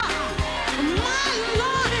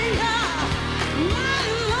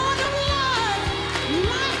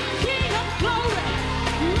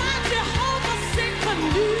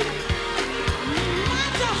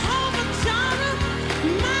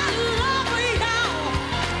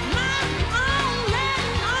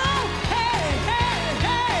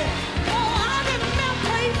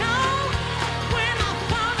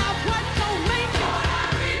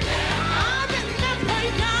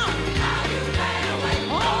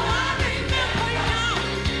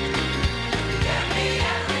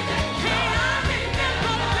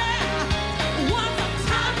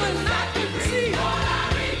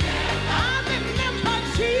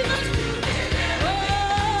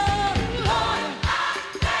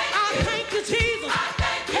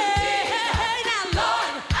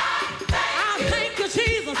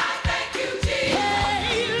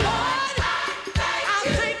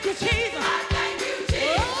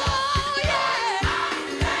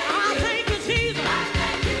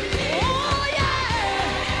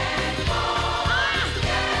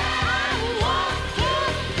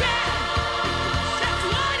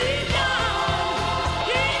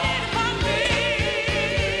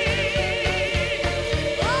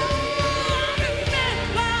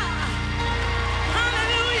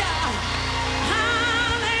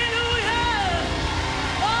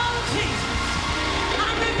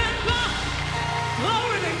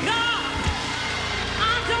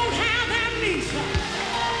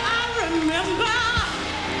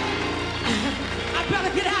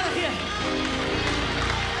better get out of here.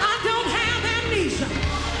 I don't have amnesia.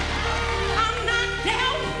 I'm not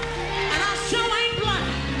deaf, and I sure ain't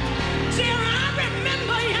blind. See, I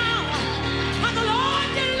remember y'all when the Lord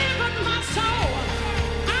delivered my soul.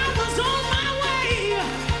 I was on my way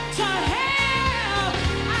to hell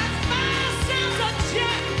as fast as a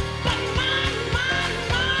jet, but my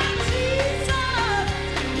Jesus,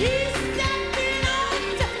 He stepped in on,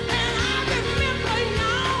 and I remember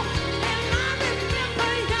y'all, and I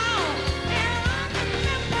remember y'all, and I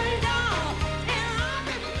remember y'all, and I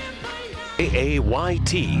remember y'all.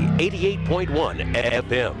 AAYT 88.1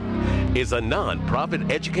 FM is a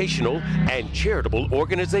non-profit educational and charitable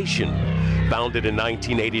organization founded in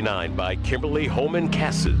 1989 by Kimberly Holman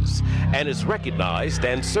Cassis and is recognized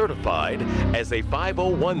and certified as a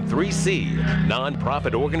 5013C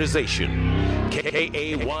nonprofit organization.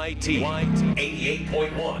 KAYT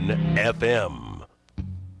 88.1 FM.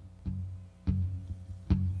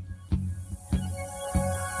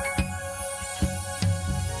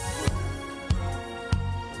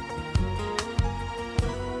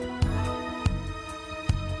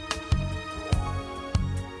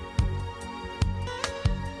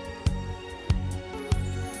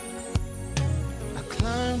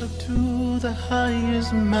 Climbed up to the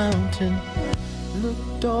highest mountain,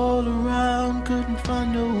 looked all around, couldn't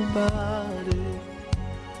find nobody.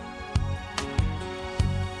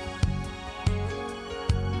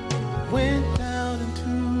 Went down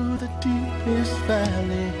into the deepest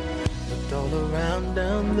valley, looked all around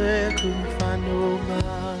down there, couldn't find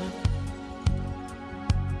nobody.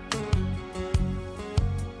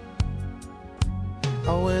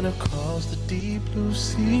 I went across the deep blue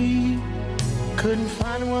sea, couldn't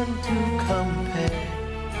find one to compare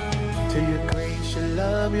to your grace, your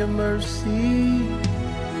love, your mercy.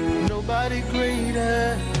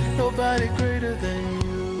 Nobody greater than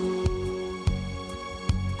you.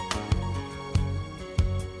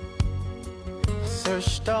 I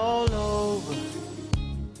searched all over,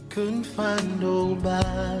 couldn't find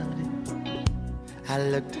nobody. I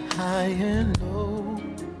looked high and low,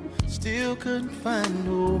 still couldn't find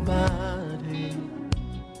nobody.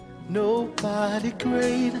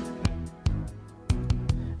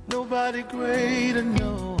 Nobody greater,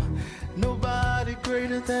 no, nobody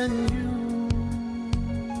greater than you.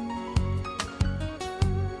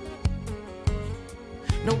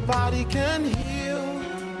 Nobody can heal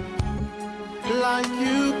like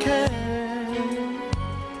you can.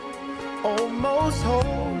 Oh, most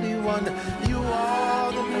holy one, you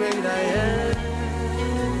are the great I am.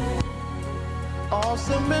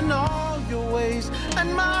 Awesome in all your ways,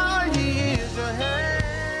 and mighty is your hand.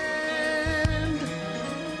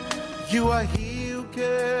 You are He who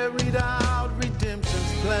carried out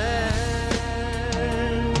redemption's plan.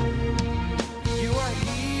 You are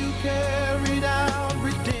He who carried out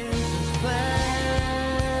redemption's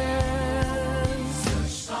plan.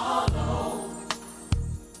 Searched all over,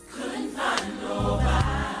 couldn't find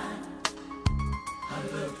nobody. I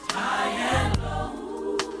looked high and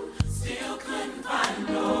low, still couldn't find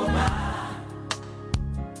nobody.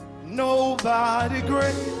 Nobody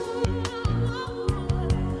great,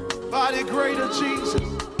 nobody greater, Jesus.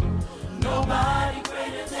 Nobody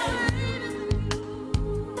greater than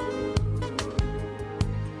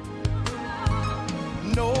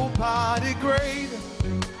Nobody greater,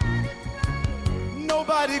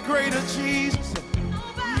 nobody greater, Jesus.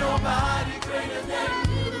 nobody greater than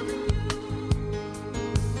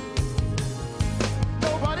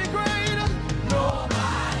Nobody greater,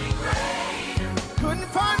 nobody greater. couldn't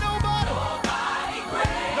find nobody. Nobody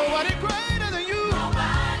greater. Nobody greater than you.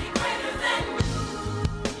 Nobody greater than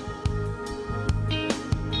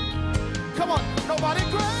Come on, nobody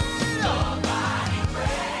greater. nobody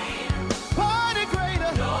greater. Nobody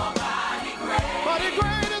greater. Nobody greater. Nobody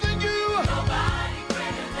greater than you. Nobody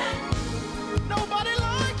greater than Nobody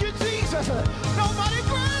like you, Jesus. Nobody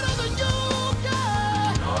greater than you.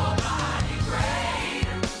 Yeah. nobody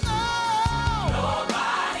greater. Oh,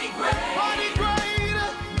 Nobody greater. nobody greater.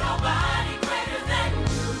 Nobody greater than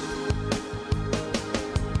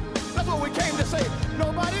That's what we came to say.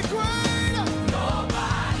 Nobody greater.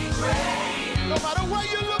 nobody greater. No matter where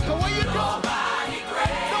you look or where you go. Nobody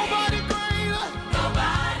greater. Nobody greater.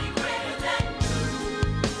 Nobody greater than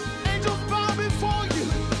Angels bow before you.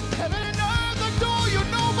 Heaven and earth adore you.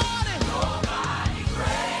 Nobody. nobody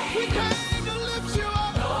greater. We came to lift you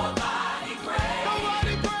up. Nobody greater.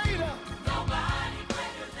 Nobody greater. Nobody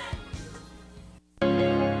greater than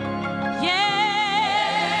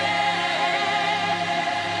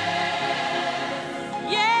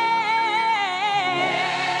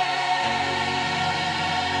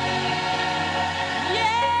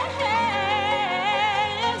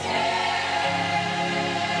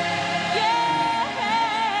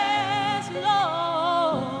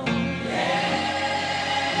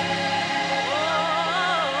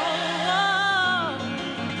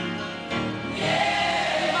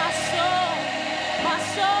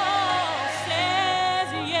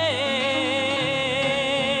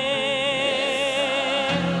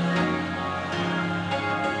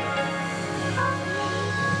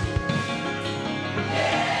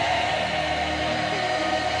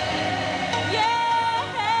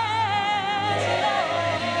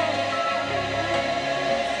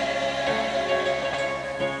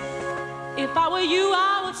were you,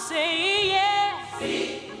 I would say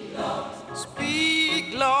yes.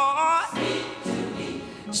 Speak, Lord.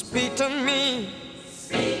 Speak to me.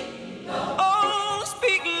 Oh,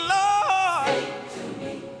 speak, Lord.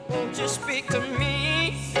 Won't you speak to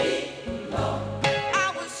me?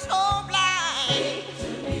 I was so blind.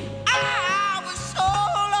 I was so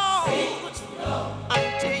lost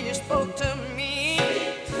until you spoke to me.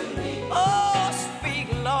 Oh, speak,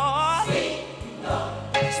 Lord.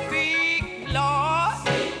 Speak,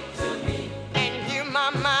 Lord. And hear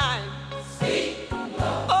my mind.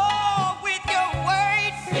 Oh, with your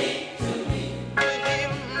word. Hear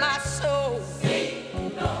my soul.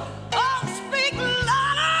 Oh, speak,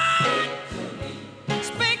 Lord.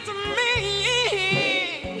 Speak to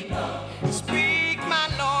me. Speak, my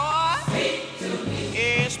Lord.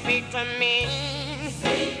 Yeah, speak to me.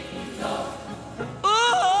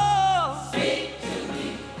 Oh,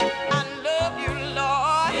 I love you,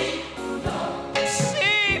 Lord.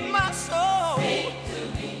 Save my soul.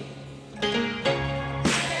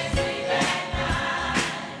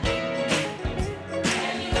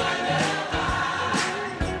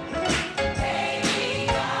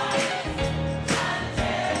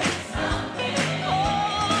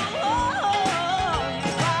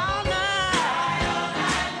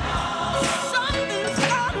 Something's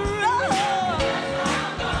gone wrong.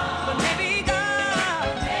 But maybe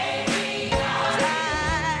God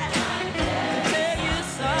tried to tell you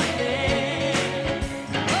something.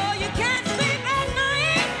 Oh, you can't sleep at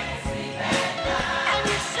night, and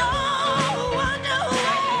you sure wonder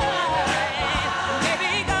why.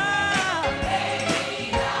 Maybe God,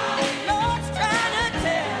 Lord's trying to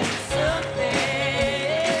tell you something.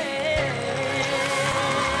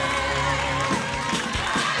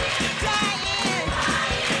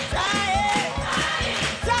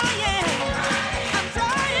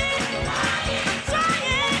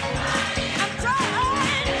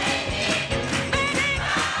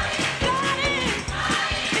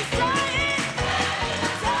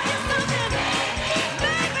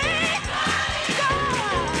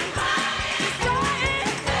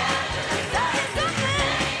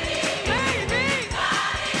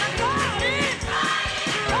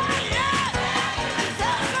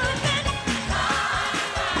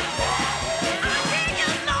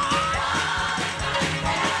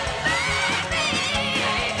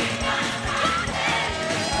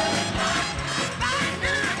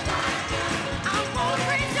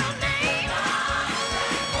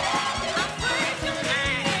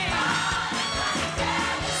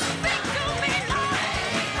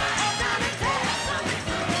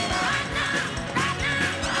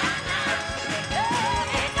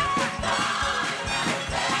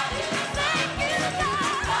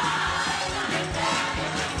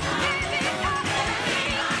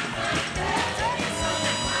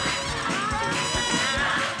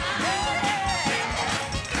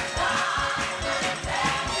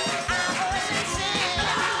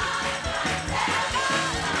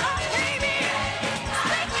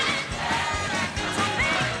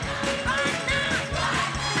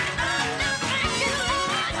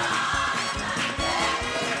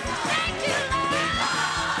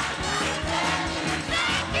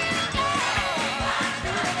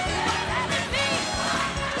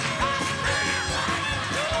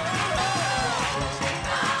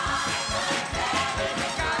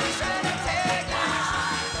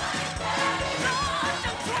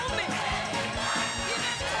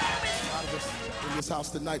 In this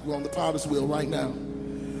house tonight, we're on the potter's wheel right now,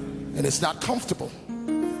 and it's not comfortable.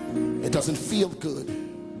 It doesn't feel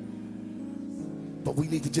good, but we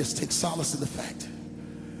need to just take solace in the fact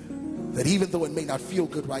that even though it may not feel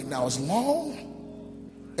good right now, as long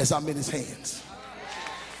as I'm in his hands,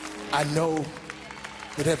 I know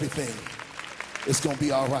that everything is going to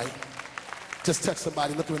be all right. Just touch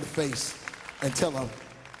somebody, look them in the face, and tell them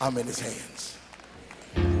I'm in his hands.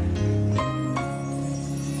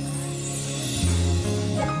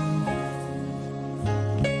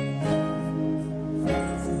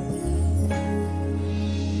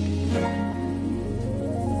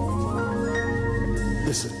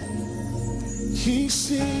 Listen. He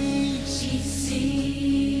sees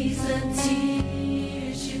the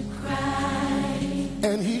tears you cry,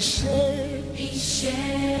 and he shares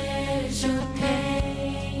your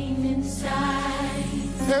pain inside.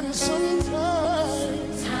 and sometimes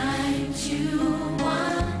you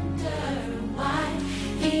wonder why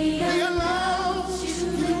he allows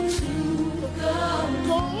you to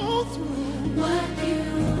go through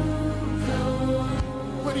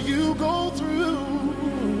what you go through.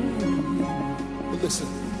 listen.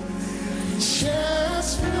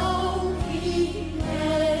 Just know he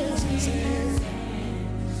has his hands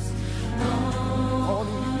on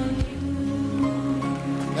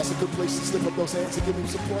good place to slip up those hands and give him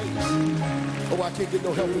some praise. Oh, I can't get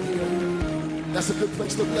no help in here. That's a good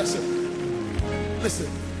place to bless him. Listen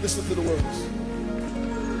to the words.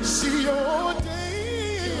 See your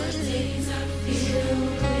days are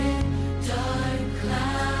filled with dark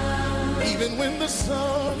clouds. Even when the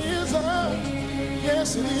sun is up,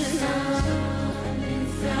 yes it is.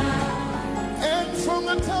 And from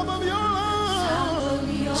the top of your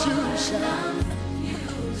lungs you shout.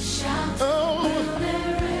 Oh,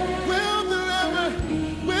 will there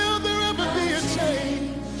ever be a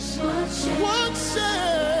change?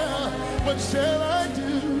 What shall I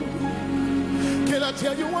do? Can I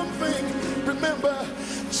tell you one thing? Remember,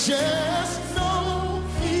 just know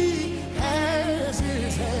he has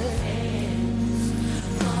his hands.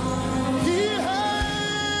 He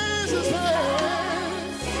has his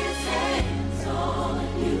hands on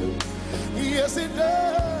you. Yes, he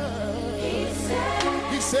does.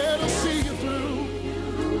 He said he'll see you through.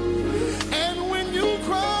 And when you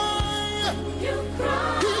cry,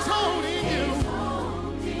 he's holding you.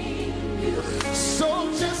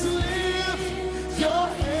 So just lift your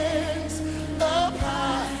hands up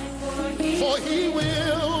high, for he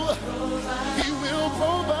will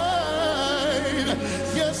provide.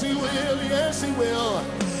 Yes, he will. Yes, he will.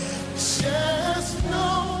 Just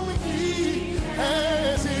know he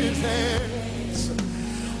has his hands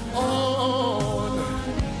on.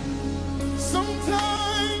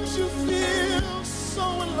 Sometimes you feel so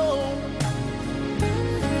alone,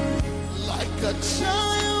 like a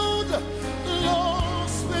child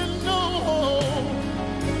lost with no home.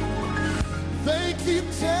 They keep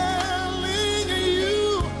telling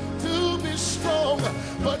you to be strong,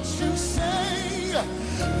 but you say,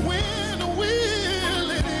 when will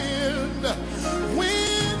it end?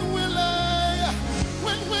 When will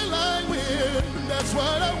I win? That's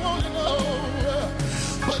what I want to know.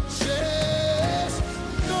 But just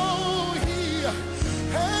know he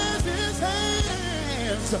has his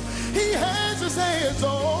hands. He has his hands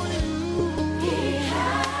on you. He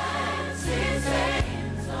has his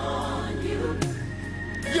hands on you.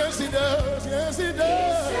 Yes, he does. Yes, he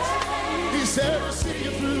does. He said he'll see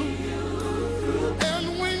you through.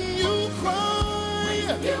 And when you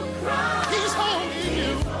cry, he's holding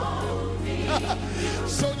you.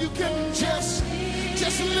 So you can just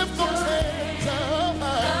lift those hands.